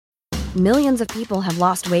Millions of people have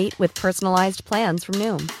lost weight with personalized plans from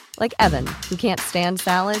Noom. Like Evan, who can't stand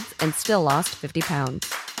salads and still lost 50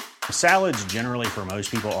 pounds. Salads generally for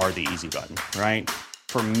most people are the easy button, right?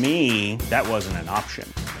 For me, that wasn't an option.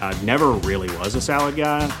 I never really was a salad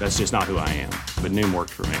guy. That's just not who I am. But Noom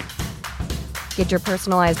worked for me. Get your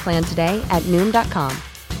personalized plan today at Noom.com.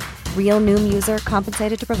 Real Noom user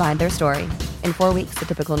compensated to provide their story. In 4 weeks, the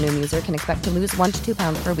typical Noom user can expect to lose 1 to 2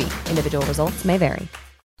 pounds per week. Individual results may vary.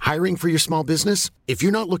 Hiring for your small business? If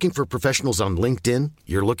you're not looking for professionals on LinkedIn,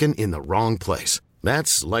 you're looking in the wrong place.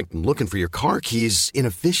 That's like looking for your car keys in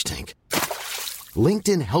a fish tank.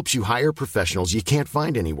 LinkedIn helps you hire professionals you can't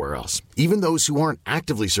find anywhere else, even those who aren't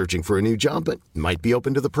actively searching for a new job but might be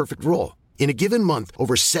open to the perfect role. In a given month,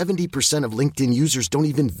 over 70% of LinkedIn users don't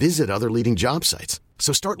even visit other leading job sites.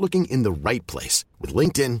 So start looking in the right place. With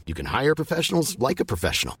LinkedIn, you can hire professionals like a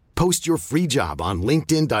professional. Post your free job on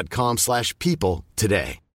linkedin.com/people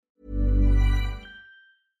today.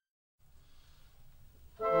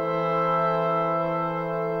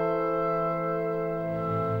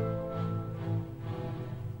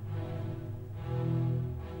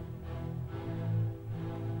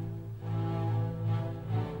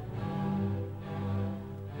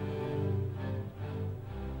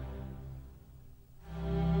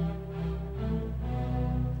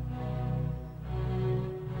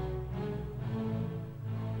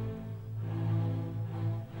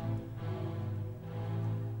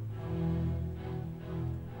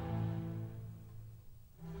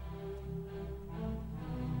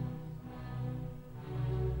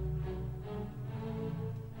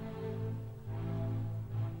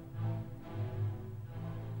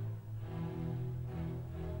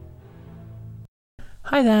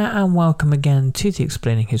 Hi there, and welcome again to the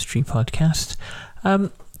Explaining History podcast.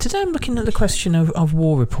 Today I'm looking at the question of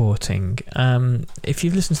war reporting. If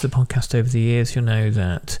you've listened to the podcast over the years, you'll know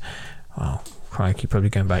that, well, crikey, probably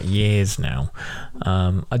going back years now,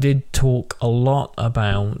 I did talk a lot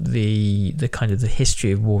about the kind of the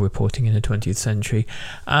history of war reporting in the 20th century,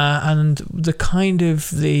 and the kind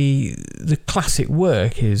of the classic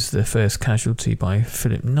work is The First Casualty by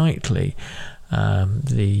Philip Knightley,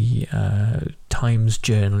 the Times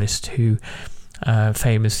journalist who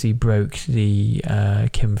famously broke the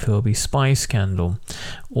Kim Philby spy scandal.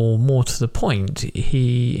 Or more to the point,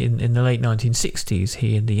 he in the late 1960s,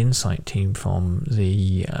 he and the Insight team from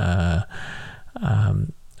the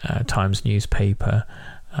Times newspaper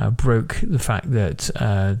broke the fact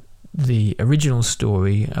that the original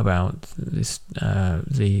story about this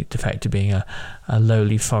the defector being a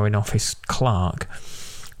lowly Foreign Office clerk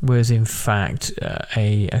was in fact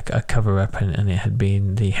a cover-up, and it had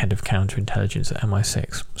been the head of counterintelligence at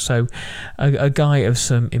MI6. So a guy of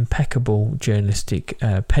some impeccable journalistic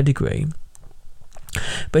pedigree.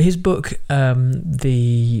 But his book,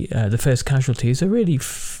 the First Casualty, is a really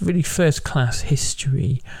first-class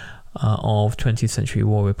history of 20th century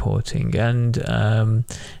war reporting, and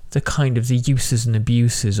the kind of the uses and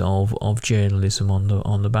abuses of journalism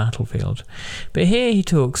on the battlefield. But here he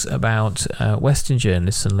talks about Western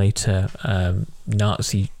journalists and later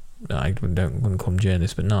Nazi, I wouldn't call them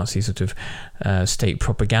journalists, but Nazi sort of state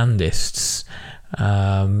propagandists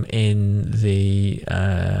in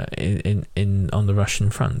on the Russian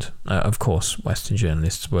front. Of course, Western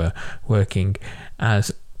journalists were working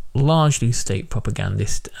as largely state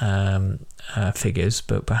propagandist figures,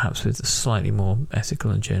 but perhaps with a slightly more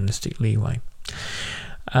ethical and journalistic leeway.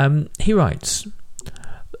 He writes,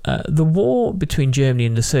 the war between Germany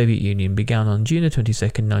and the Soviet Union began on June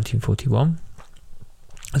 22nd, 1941,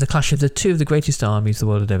 the clash of the two of the greatest armies the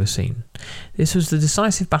world had ever seen. This was the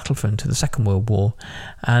decisive battlefront of the Second World War,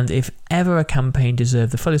 and if ever a campaign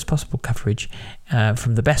deserved the fullest possible coverage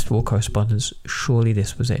from the best war correspondents, surely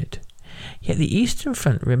this was it. Yet the Eastern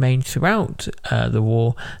Front remained throughout the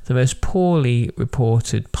war the most poorly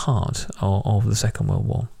reported part of the Second World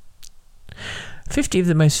War. 50 of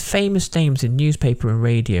the most famous names in newspaper and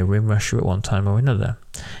radio were in Russia at one time or another.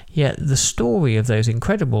 Yet the story of those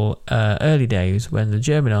incredible early days when the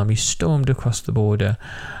German army stormed across the border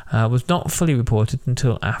was not fully reported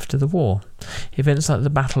until after the war. Events like the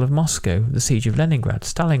Battle of Moscow, the Siege of Leningrad,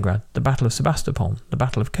 Stalingrad, the Battle of Sebastopol, the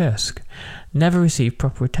Battle of Kursk, never received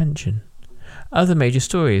proper attention. Other major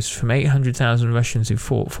stories, from 800,000 Russians who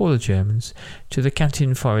fought for the Germans to the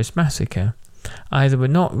Katyn Forest massacre, either were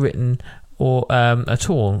not written or at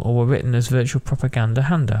all, or were written as virtual propaganda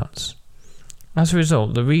handouts. As a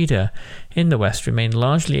result, the reader in the West remained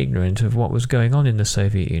largely ignorant of what was going on in the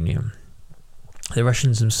Soviet Union. The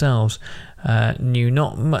Russians themselves knew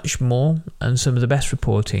not much more, and some of the best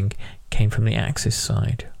reporting came from the Axis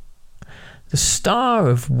side. The start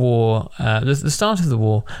of the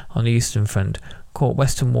war on the Eastern Front caught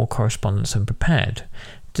Western war correspondents unprepared,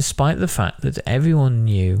 despite the fact that everyone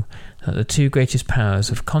knew that the two greatest powers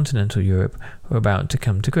of continental Europe were about to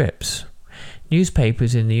come to grips.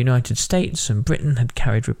 Newspapers in the United States and Britain had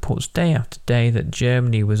carried reports day after day that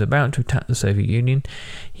Germany was about to attack the Soviet Union,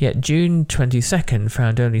 yet June 22nd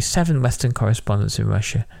found only 7 Western correspondents in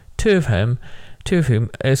Russia, two of whom,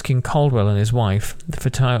 Erskine Caldwell and his wife,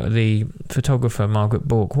 the photographer Margaret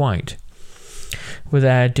Bourke-White, were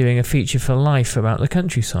there doing a feature for Life about the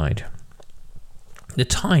countryside. The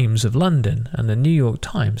Times of London and the New York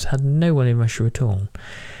Times had no one in Russia at all.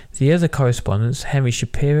 The other correspondents, Henry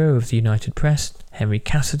Shapiro of the United Press, Henry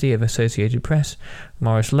Cassidy of Associated Press,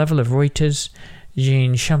 Maurice Lovell of Reuters,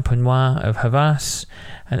 Jean Champenois of Havas,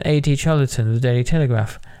 and A.D. Chollerton of the Daily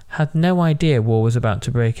Telegraph, had no idea war was about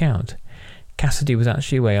to break out. Cassidy was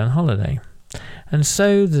actually away on holiday. And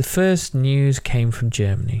so the first news came from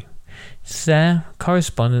Germany. There,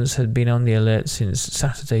 correspondents had been on the alert since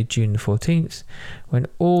Saturday, June the 14th, when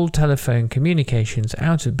all telephone communications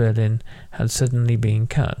out of Berlin had suddenly been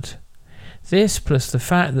cut. This, plus the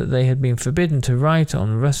fact that they had been forbidden to write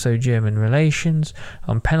on Russo-German relations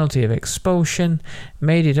on penalty of expulsion,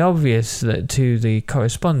 made it obvious that to the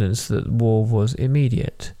correspondents that war was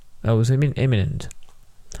imminent.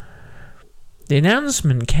 The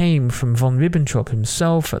announcement came from von Ribbentrop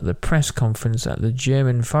himself at the press conference at the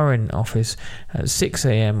German Foreign Office at 6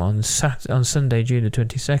 a.m. on Sunday, June the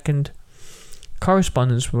 22nd.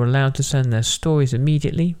 Correspondents were allowed to send their stories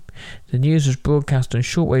immediately. The news was broadcast on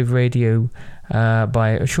shortwave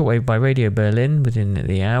by Radio Berlin within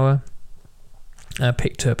the hour,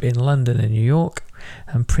 picked up in London and New York,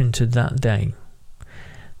 and printed that day.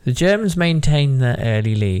 The Germans maintained their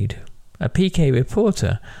early lead. A PK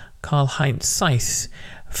reporter, Karl-Heinz Seiss,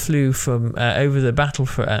 flew from over the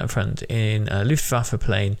battlefront in a Luftwaffe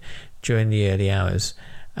plane during the early hours,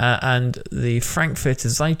 and the Frankfurter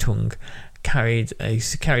Zeitung carried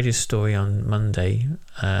his story on Monday,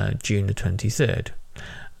 June the 23rd,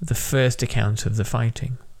 the first account of the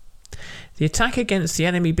fighting. The attack against the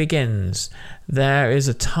enemy begins. There is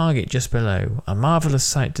a target just below, a marvellous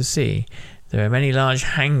sight to see. There are many large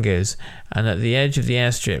hangars, and at the edge of the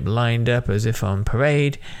airstrip, lined up as if on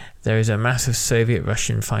parade, there is a mass of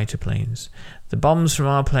Soviet-Russian fighter planes. The bombs from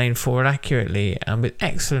our plane fall accurately and with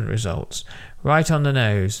excellent results. Right on the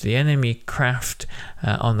nose, the enemy craft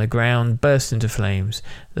on the ground burst into flames.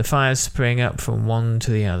 The fires spring up from one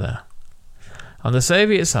to the other. On the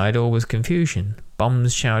Soviet side, all was confusion.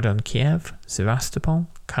 Bombs showered on Kiev, Sevastopol,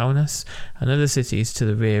 Kaunas, and other cities to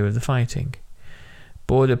the rear of the fighting.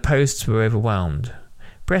 Border posts were overwhelmed.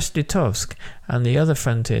 Brest-Litovsk and the other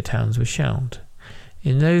frontier towns were shelled.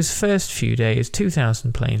 In those first few days,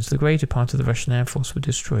 2,000 planes, the greater part of the Russian Air Force, were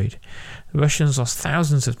destroyed. The Russians lost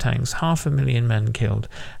thousands of tanks, 500,000 men killed,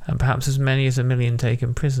 and perhaps as many as 1 million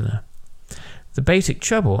taken prisoner. The basic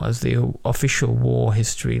trouble, as the official war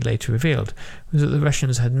history later revealed, was that the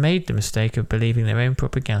Russians had made the mistake of believing their own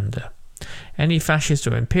propaganda. Any fascist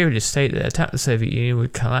or imperialist state that attacked the Soviet Union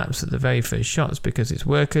would collapse at the very first shots because its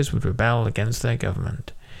workers would rebel against their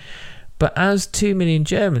government. But as 2 million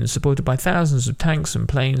Germans, supported by thousands of tanks and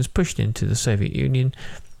planes, pushed into the Soviet Union,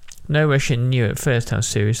 no Russian knew at first how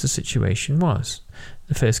serious the situation was.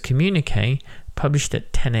 The first communique, published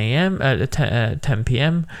at 10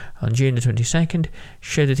 p.m. on June the 22nd,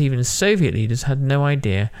 showed that even Soviet leaders had no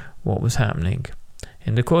idea what was happening.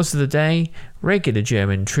 In the course of the day, regular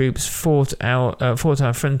German troops fought our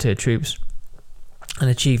frontier troops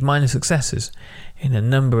and achieved minor successes in a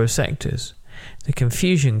number of sectors. The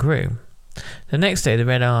confusion grew. The next day, the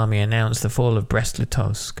Red Army announced the fall of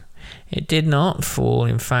Brest-Litovsk. It did not fall,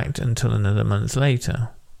 in fact, until another month later,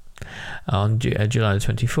 on July the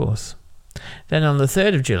 24th. Then, on the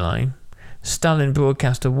 3rd of July, Stalin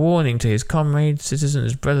broadcast a warning to his comrades,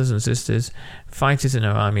 citizens, brothers and sisters, fighters in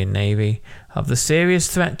our army and navy, of the serious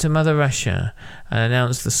threat to Mother Russia, and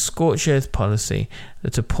announced the scorched earth policy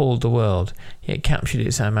that appalled the world, yet captured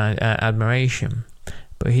its admiration.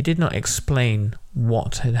 But he did not explain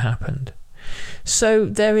what had happened. So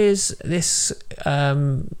there is this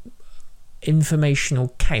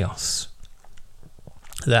informational chaos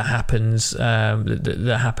that happens at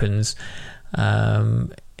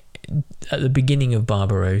the beginning of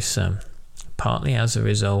Barbarossa, partly as a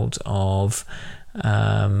result of,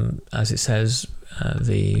 as it says,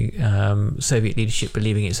 the Soviet leadership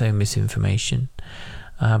believing its own misinformation,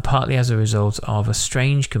 partly as a result of a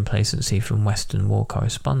strange complacency from Western war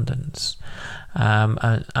correspondents,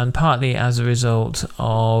 and partly as a result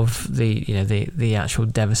of the actual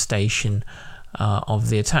devastation of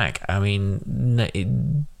the attack. I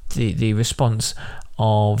mean, the response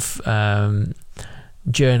of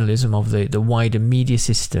journalism, of the wider media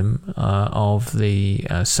system of the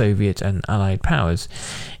Soviet and Allied powers,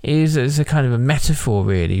 is a kind of a metaphor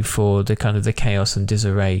really for the kind of the chaos and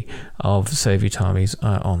disarray of Soviet armies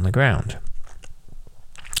on the ground.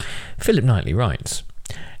 Philip Knightley writes,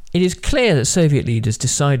 "It is clear that Soviet leaders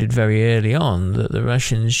decided very early on that the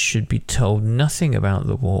Russians should be told nothing about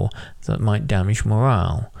the war that might damage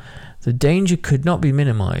morale. The danger could not be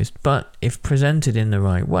minimized, but if presented in the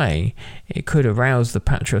right way, it could arouse the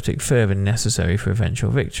patriotic fervour necessary for eventual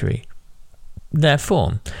victory.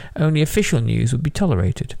 Therefore, only official news would be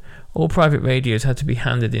tolerated. All private radios had to be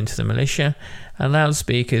handed into the militia, and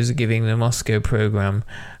loudspeakers giving the Moscow programme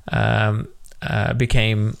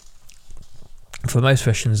became, for most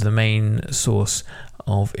Russians, the main source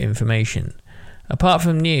of information. Apart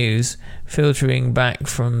from news filtering back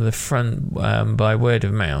from the front by word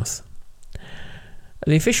of mouth.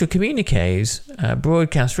 The official communiques,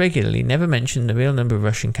 broadcast regularly, never mentioned the real number of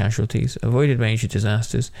Russian casualties, avoided major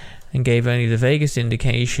disasters, and gave only the vaguest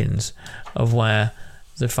indications of where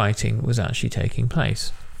the fighting was actually taking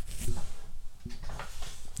place.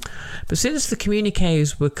 But since the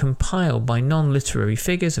communiques were compiled by non-literary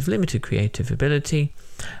figures of limited creative ability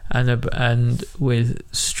and with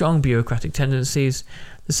strong bureaucratic tendencies,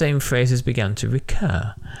 the same phrases began to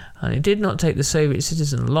recur, and it did not take the Soviet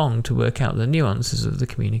citizen long to work out the nuances of the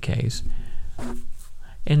communiques.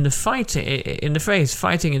 In the phrase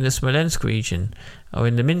 "fighting in the Smolensk region" or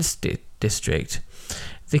in the Minsk district,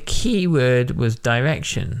 the key word was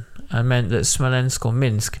direction, and meant that Smolensk or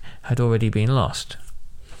Minsk had already been lost.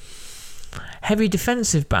 Heavy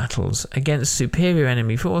defensive battles against superior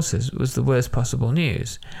enemy forces was the worst possible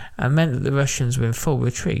news, and meant that the Russians were in full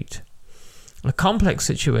retreat. A complex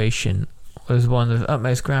situation was one of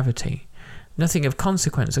utmost gravity. Nothing of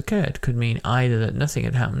consequence occurred could mean either that nothing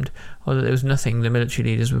had happened or that there was nothing the military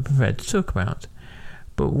leaders were prepared to talk about.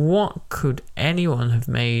 But what could anyone have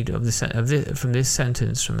made from this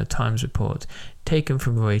sentence from the Times report, taken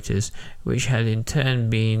from Reuters, which had in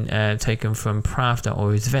turn been taken from Pravda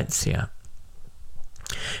or Izvestia?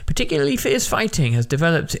 Particularly fierce fighting has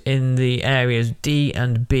developed in the areas D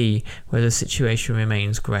and B where the situation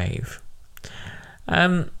remains grave.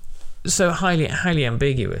 So highly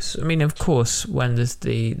ambiguous. I mean, of course, when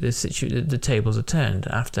the tables are turned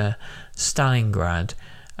after Stalingrad,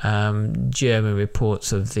 German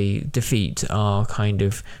reports of the defeat are kind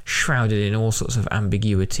of shrouded in all sorts of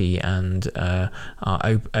ambiguity and are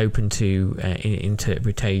open to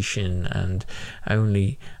interpretation, and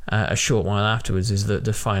only a short while afterwards is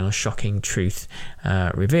the final shocking truth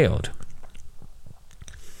revealed.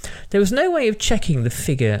 There was no way of checking the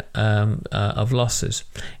figure of losses.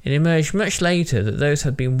 It emerged much later that those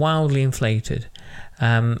had been wildly inflated,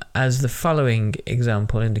 as the following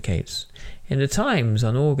example indicates. In the Times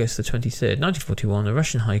on August the 23rd, 1941, the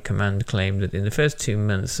Russian High Command claimed that in the first 2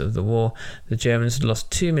 months of the war, the Germans had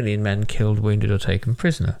lost 2 million men killed, wounded or taken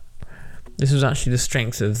prisoner. This was actually the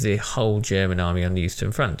strength of the whole German army on the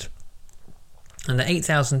Eastern Front. And that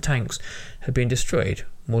 8,000 tanks had been destroyed,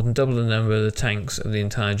 more than double the number of the tanks of the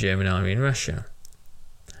entire German army in Russia.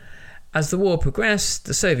 As the war progressed,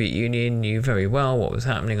 the Soviet Union knew very well what was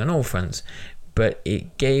happening on all fronts, but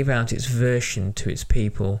it gave out its version to its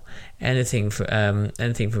people anything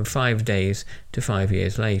from 5 days to 5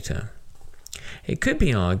 years later. It could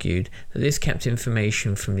be argued that this kept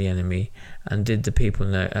information from the enemy and did the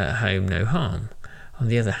people at home no harm. On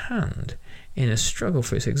the other hand, in a struggle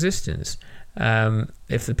for its existence,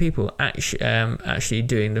 if the people actually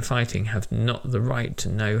doing the fighting have not the right to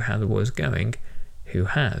know how the war is going, who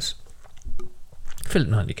has? Philip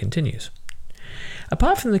Knightley continues.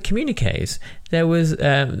 Apart from the communiques, there were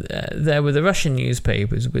the Russian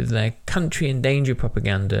newspapers with their country in danger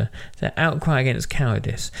propaganda, their outcry against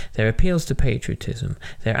cowardice, their appeals to patriotism,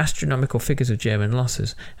 their astronomical figures of German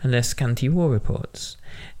losses, and their scanty war reports.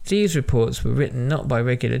 These reports were written not by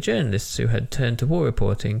regular journalists who had turned to war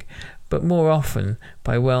reporting, but more often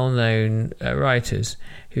by well-known writers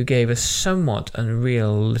who gave a somewhat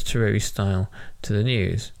unreal literary style to the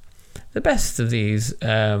news. The best of these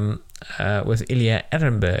was Ilya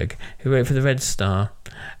Ehrenberg, who wrote for the Red Star,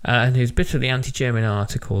 and whose bitterly anti-German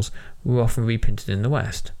articles were often reprinted in the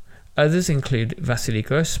West. Others include Vasily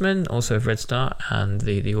Grossman, also of Red Star, and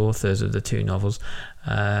the authors of the 2 novels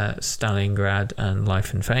Stalingrad and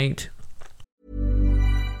Life and Fate.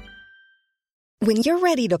 When you're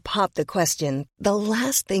ready to pop the question, the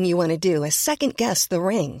last thing you want to do is second-guess the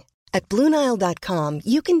ring. At BlueNile.com,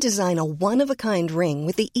 you can design a one-of-a-kind ring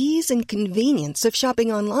with the ease and convenience of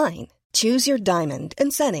shopping online. Choose your diamond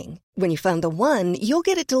and setting. When you find the one, you'll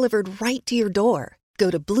get it delivered right to your door. Go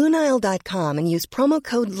to BlueNile.com and use promo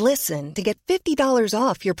code LISTEN to get $50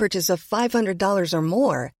 off your purchase of $500 or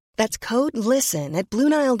more. That's code LISTEN at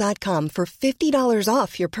BlueNile.com for $50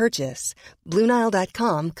 off your purchase.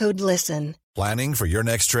 BlueNile.com, code LISTEN. Planning for your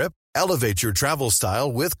next trip? Elevate your travel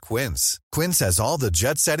style with Quince. Quince has all the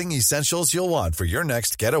jet-setting essentials you'll want for your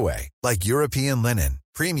next getaway, like European linen,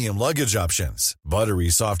 premium luggage options, buttery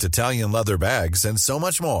soft Italian leather bags, and so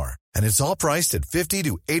much more. And it's all priced at 50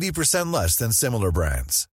 to 80% less than similar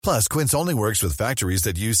brands. Plus, Quince only works with factories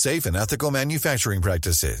that use safe and ethical manufacturing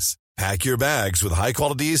practices. Pack your bags with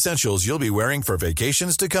high-quality essentials you'll be wearing for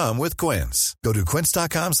vacations to come with Quince. Go to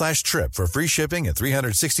quince.com/trip for free shipping and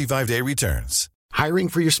 365-day returns. Hiring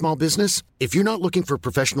for your small business? If you're not looking for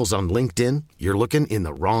professionals on LinkedIn, you're looking in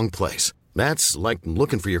the wrong place. That's like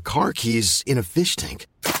looking for your car keys in a fish tank.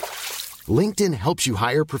 LinkedIn helps you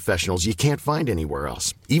hire professionals you can't find anywhere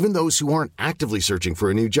else, even those who aren't actively searching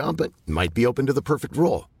for a new job but might be open to the perfect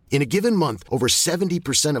role. In a given month, over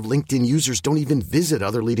 70% of LinkedIn users don't even visit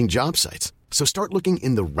other leading job sites. So start looking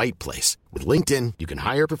in the right place. With LinkedIn, you can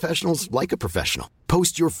hire professionals like a professional.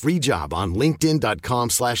 Post your free job on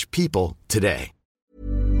linkedin.com/people today.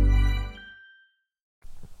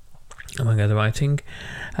 Among other writing,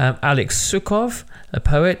 Alex Sukov, a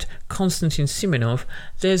poet, Konstantin Simonov.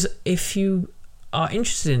 If you are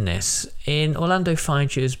interested in this, in Orlando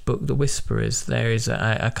Figer's book The Whisperers, there is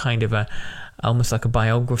a kind of almost like a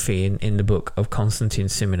biography in the book of Konstantin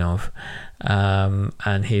Simonov,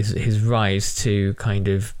 and his rise to kind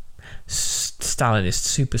of Stalinist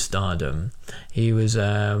superstardom. He was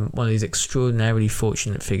one of these extraordinarily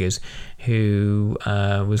fortunate figures who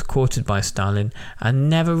was courted by Stalin and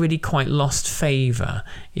never really quite lost favour,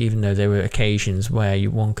 even though there were occasions where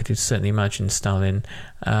one could certainly imagine Stalin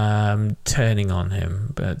turning on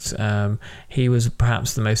him. But he was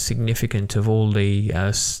perhaps the most significant of all the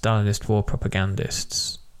Stalinist war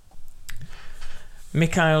propagandists.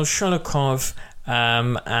 Mikhail Sholokhov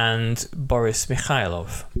and Boris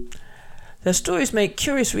Mikhailov. Their stories make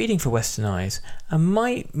curious reading for Western eyes and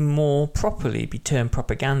might more properly be termed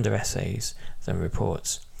propaganda essays than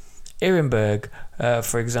reports. Ehrenberg,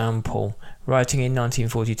 for example, writing in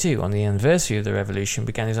 1942 on the anniversary of the revolution,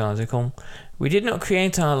 began his article, "We did not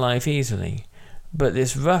create our life easily, but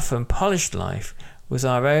this rough and polished life was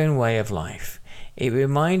our own way of life. It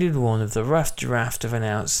reminded one of the rough draft of an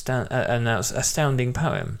astounding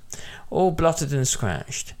poem, all blotted and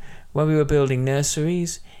scratched. When we were building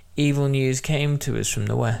nurseries, evil news came to us from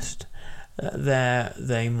the West. There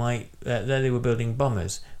they were building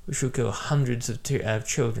bombers, which would kill hundreds of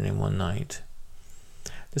children in one night.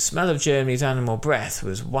 The smell of Germany's animal breath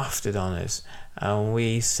was wafted on us, and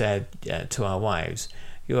we said to our wives,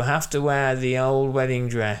 'You'll have to wear the old wedding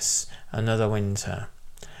dress another winter.'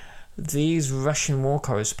 These Russian war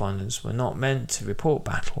correspondents were not meant to report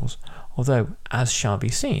battles, although, as shall be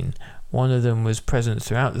seen, one of them was present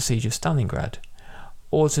throughout the siege of Stalingrad,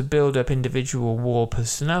 or to build up individual war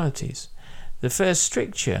personalities. The first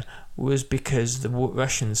stricture was because the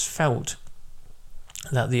Russians felt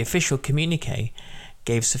that the official communique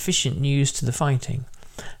gave sufficient news to the fighting.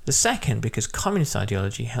 The second because communist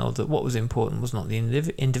ideology held that what was important was not the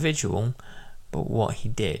individual, but what he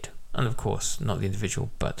did. And of course, not the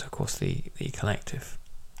individual, but of course the collective.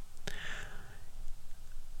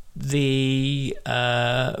 The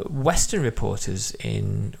Western reporters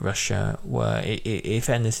in Russia were, if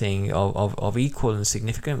anything, of equal and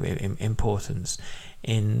significant importance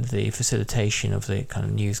in the facilitation of the kind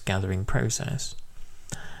of news-gathering process.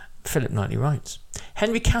 Philip Knightley writes,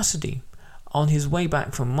 Henry Cassidy, on his way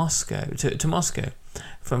back from Moscow to Moscow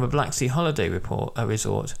from a Black Sea holiday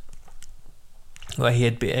resort, where he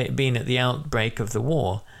had been at the outbreak of the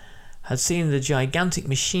war, had seen the gigantic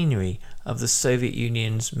machinery of the Soviet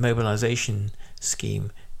Union's mobilization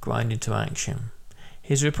scheme grind into action.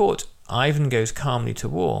 His report, Ivan Goes Calmly to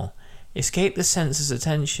War, escaped the censor's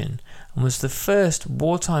attention and was the first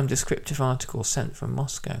wartime descriptive article sent from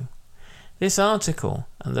Moscow. This article,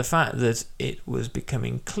 and the fact that it was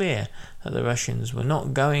becoming clear that the Russians were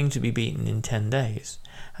not going to be beaten in 10 days,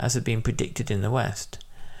 as had been predicted in the West,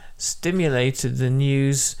 stimulated the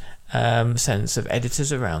news sense of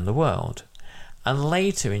editors around the world. And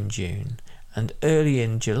later in June and early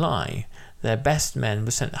in July, their best men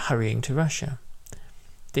were sent hurrying to Russia.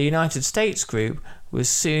 The United States group was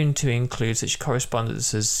soon to include such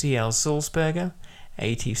correspondents as C.L. Sulzberger,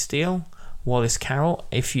 A.T. Steele, Wallace Carroll.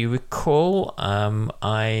 If you recall,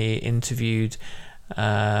 I interviewed,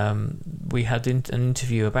 we had an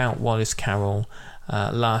interview about Wallace Carroll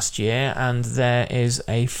last year, and there is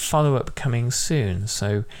a follow-up coming soon,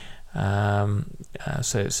 so tune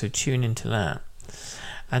into that.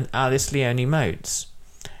 And Alice Leone Motes,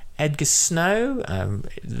 Edgar Snow,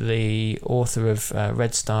 the author of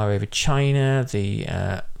Red Star Over China,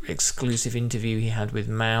 the exclusive interview he had with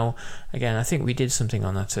Mao. Again, I think we did something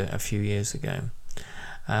on that a few years ago.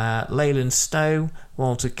 Leyland Stowe,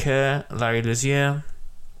 Walter Kerr, Larry Lazier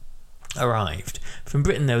arrived. From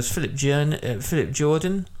Britain there was Philip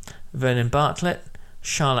Jordan, Vernon Bartlett,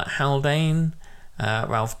 Charlotte Haldane,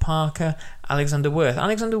 Ralph Parker, Alexander Worth.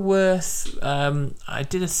 Alexander Worth, I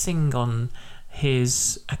did a thing on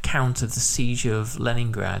his account of the siege of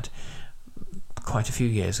Leningrad quite a few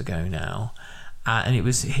years ago now, and it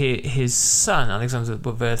was his son, Alexander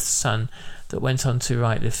Worth's son, that went on to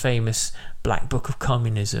write the famous Black Book of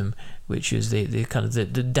Communism, which is the kind of the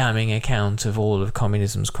damning account of all of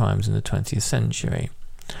communism's crimes in the 20th century.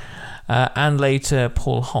 And later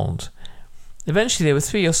Paul Holt. Eventually there were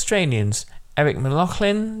 3 Australians, Eric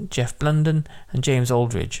McLaughlin, Jeff Blunden and James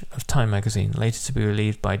Aldridge of Time magazine, later to be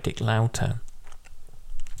relieved by Dick Lauter.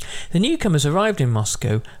 The newcomers arrived in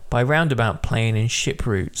Moscow by roundabout plane and ship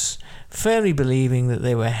routes, firmly believing that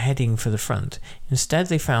they were heading for the front. Instead,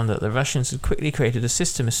 they found that the Russians had quickly created a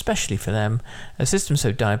system especially for them, a system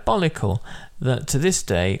so diabolical that to this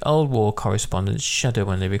day old war correspondents shudder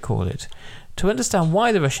when they recall it. To understand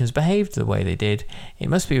why the Russians behaved the way they did, it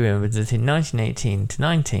must be remembered that in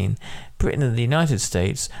 1918-19, Britain and the United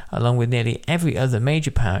States, along with nearly every other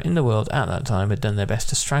major power in the world at that time, had done their best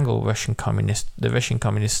to strangle the Russian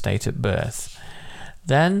communist state at birth.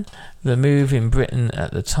 Then, the move in Britain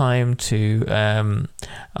at the time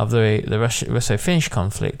of the Russo-Finnish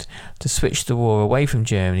conflict to switch the war away from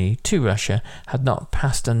Germany to Russia had not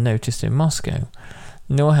passed unnoticed in Moscow,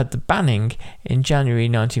 nor had the banning in January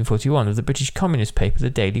 1941 of the British communist paper The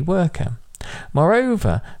Daily Worker.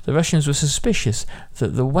 Moreover, the Russians were suspicious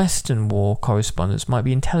that the Western war correspondents might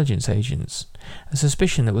be intelligence agents, a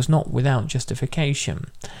suspicion that was not without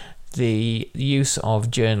justification. The use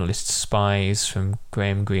of journalist spies from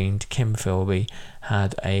Graham Greene to Kim Philby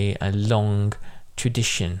had a long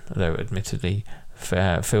tradition, though admittedly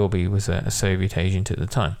Philby was a Soviet agent at the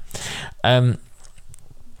time.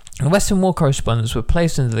 The Western war correspondents were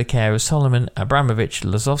placed under the care of Solomon Abramovich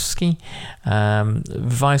Lazovsky,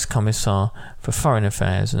 Vice Commissar for Foreign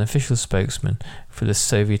Affairs and official spokesman for the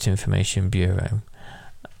Soviet Information Bureau.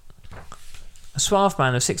 A suave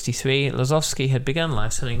man of 63, Lazovsky had begun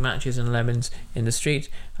life selling matches and lemons in the street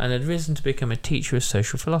and had risen to become a teacher of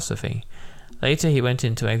social philosophy. Later he went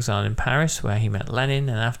into exile in Paris, where he met Lenin,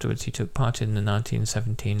 and afterwards he took part in the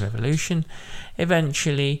 1917 revolution.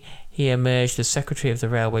 Eventually he emerged as secretary of the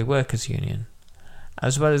Railway Workers' Union.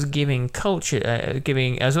 As well as speaking cultured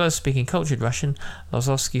Russian,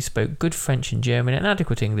 Lazovsky spoke good French and German and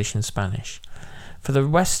adequate English and Spanish. For the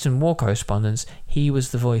Western war correspondents, he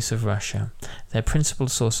was the voice of Russia, their principal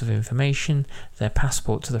source of information, their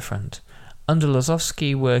passport to the front. Under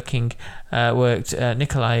Lazovsky worked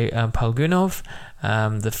Nikolai Palgunov,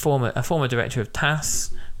 a former director of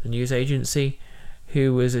TASS, the news agency,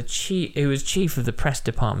 who was chief of the press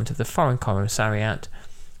department of the Foreign Commissariat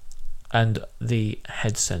and the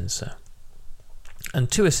head censor.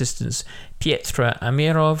 And 2 assistants, Pietra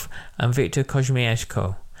Amirov and Viktor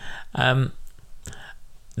Kozmieshko.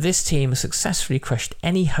 This team successfully crushed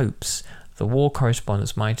any hopes the war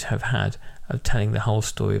correspondents might have had of telling the whole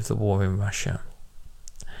story of the war in Russia.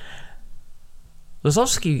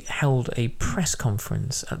 Lazovsky held a press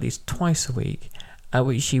conference at least twice a week, at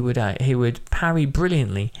which he would parry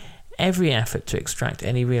brilliantly every effort to extract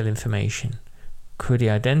any real information. Could he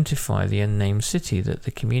identify the unnamed city that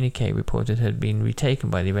the communique reported had been retaken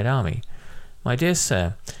by the Red Army? My dear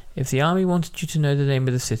sir, if the army wanted you to know the name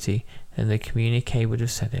of the city, then the communique would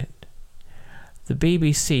have said it. The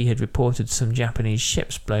BBC had reported some Japanese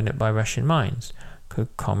ships blown up by Russian mines.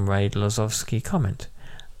 Could Comrade Lazovsky comment?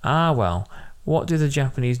 Ah well, what do the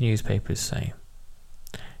Japanese newspapers say?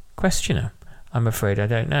 Questioner: I'm afraid I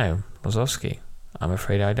don't know. Lazovsky: I'm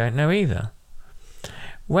afraid I don't know either.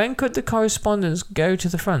 When could the correspondents go to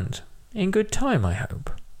the front? In good time, I hope.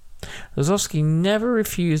 Lazovsky never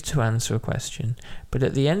refused to answer a question, but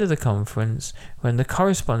at the end of the conference, when the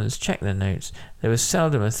correspondents checked their notes, there was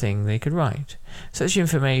seldom a thing they could write. Such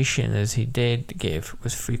information as he did give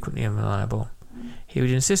was frequently unreliable. He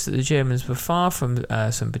would insist that the Germans were far from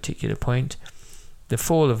some particular point, the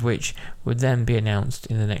fall of which would then be announced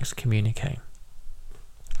in the next communique.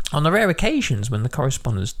 On the rare occasions when the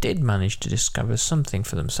correspondents did manage to discover something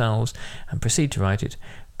for themselves and proceed to write it,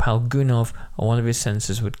 Palgunov or one of his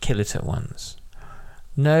censors would kill it at once.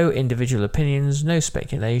 No individual opinions, no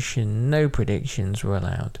speculation, no predictions were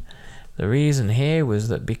allowed. The reason here was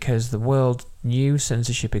that because the world knew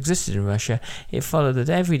censorship existed in Russia, it followed that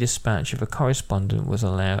every dispatch of a correspondent was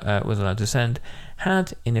allowed to send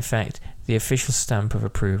had, in effect, the official stamp of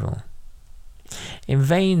approval. In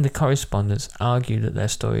vain, the correspondents argued that their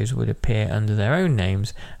stories would appear under their own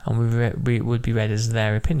names and would be read as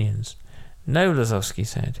their opinions. No, Lazowski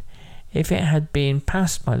said, if it had been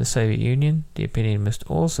passed by the Soviet Union, the opinion must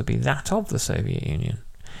also be that of the Soviet Union.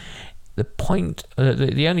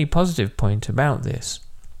 The only positive point about this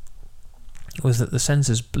was that the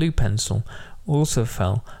censor's blue pencil also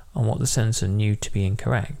fell on what the censor knew to be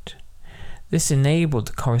incorrect. This enabled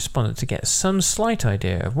the correspondent to get some slight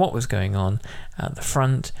idea of what was going on at the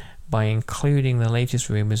front by including the latest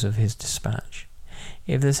rumours of his dispatch.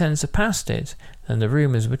 If the censor passed it, then the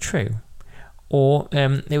rumours were true. Or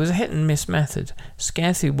it was a hit-and-miss method,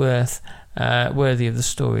 scarcely worthy of the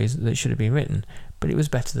stories that should have been written, but it was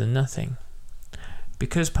better than nothing.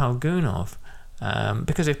 Because if Palgunov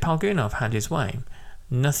had his way,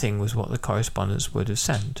 nothing was what the correspondents would have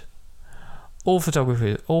sent. All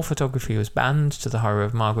photography was banned, to the horror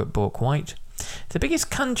of Margaret Bourke-White. The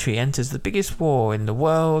biggest country enters the biggest war in the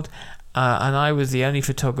world, and I was the only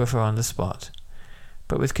photographer on the spot.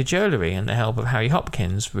 But with cajolery and the help of Harry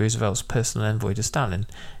Hopkins, Roosevelt's personal envoy to Stalin,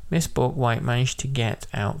 Miss Bourke-White managed to get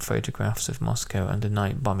out photographs of Moscow under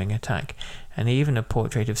night bombing attack, and even a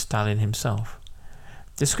portrait of Stalin himself.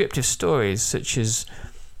 Descriptive stories, such as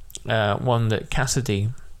one that Cassidy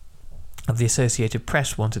of the Associated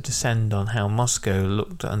Press wanted to send on how Moscow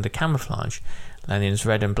looked under camouflage. Lenin's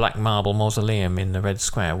red and black marble mausoleum in the Red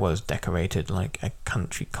Square was decorated like a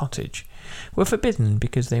country cottage, were forbidden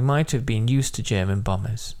because they might have been used to German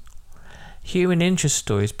bombers. Human interest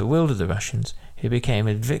stories bewildered the Russians, who became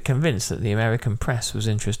convinced that the American press was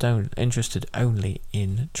interested only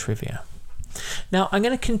in trivia. Now, I'm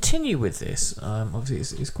going to continue with this.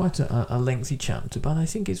 Obviously, it's quite a lengthy chapter, but I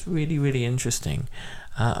think it's really, really interesting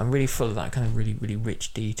and really full of that kind of really, really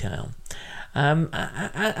rich detail.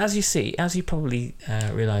 As you probably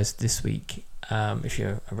realised this week, if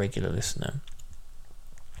you're a regular listener,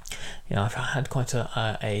 I've had quite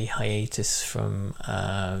a hiatus from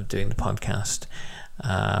doing the podcast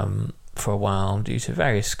for a while due to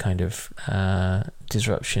various kind of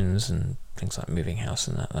disruptions and things like moving house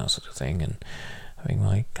and that sort of thing, and having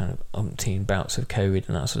my kind of umpteen bouts of COVID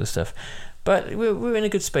and that sort of stuff. But we're in a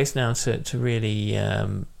good space now to really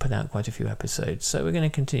put out quite a few episodes, so we're going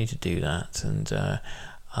to continue to do that, and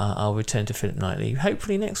I'll return to Philip Knightley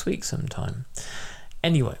hopefully next week sometime.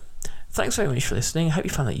 Anyway, thanks very much for listening. I hope you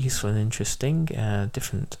found that useful and interesting.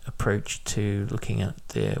 Different approach to looking at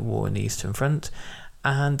the war in the Eastern Front,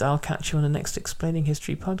 and I'll catch you on the next Explaining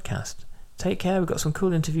History podcast. Take care. We've got some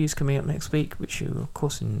cool interviews coming up next week, which you, of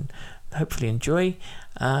course, hopefully enjoy,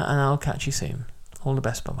 and I'll catch you soon. All the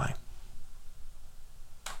best. Bye-bye.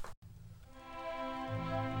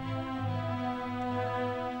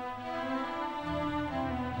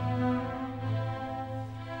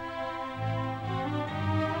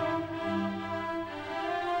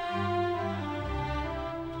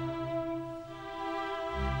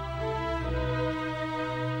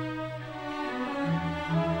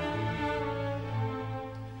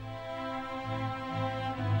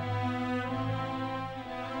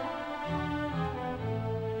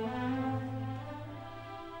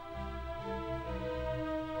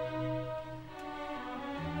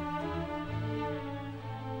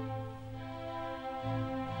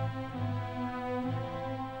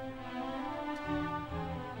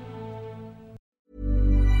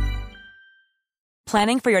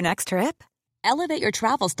 Planning for your next trip? Elevate your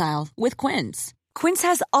travel style with Quince. Quince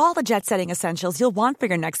has all the jet-setting essentials you'll want for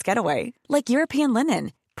your next getaway, like European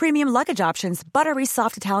linen, premium luggage options, buttery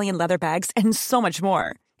soft Italian leather bags, and so much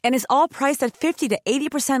more. And is all priced at 50 to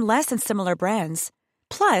 80% less than similar brands.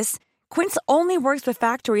 Plus, Quince only works with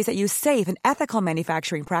factories that use safe and ethical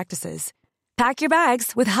manufacturing practices. Pack your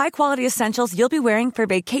bags with high-quality essentials you'll be wearing for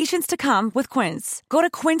vacations to come with Quince. Go to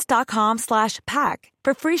quince.com/pack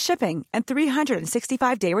for free shipping and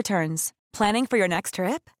 365-day returns. Planning for your next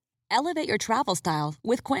trip? Elevate your travel style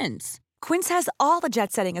with Quince. Quince has all the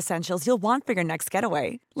jet-setting essentials you'll want for your next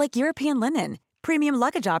getaway, like European linen, premium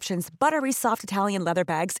luggage options, buttery soft Italian leather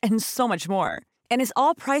bags, and so much more. And is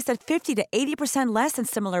all priced at 50 to 80% less than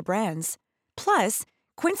similar brands. Plus,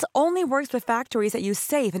 Quince only works with factories that use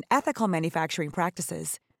safe and ethical manufacturing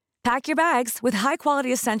practices. Pack your bags with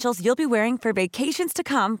high-quality essentials you'll be wearing for vacations to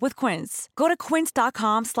come with Quince. Go to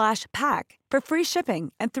quince.com/pack for free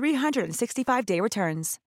shipping and 365-day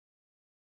returns.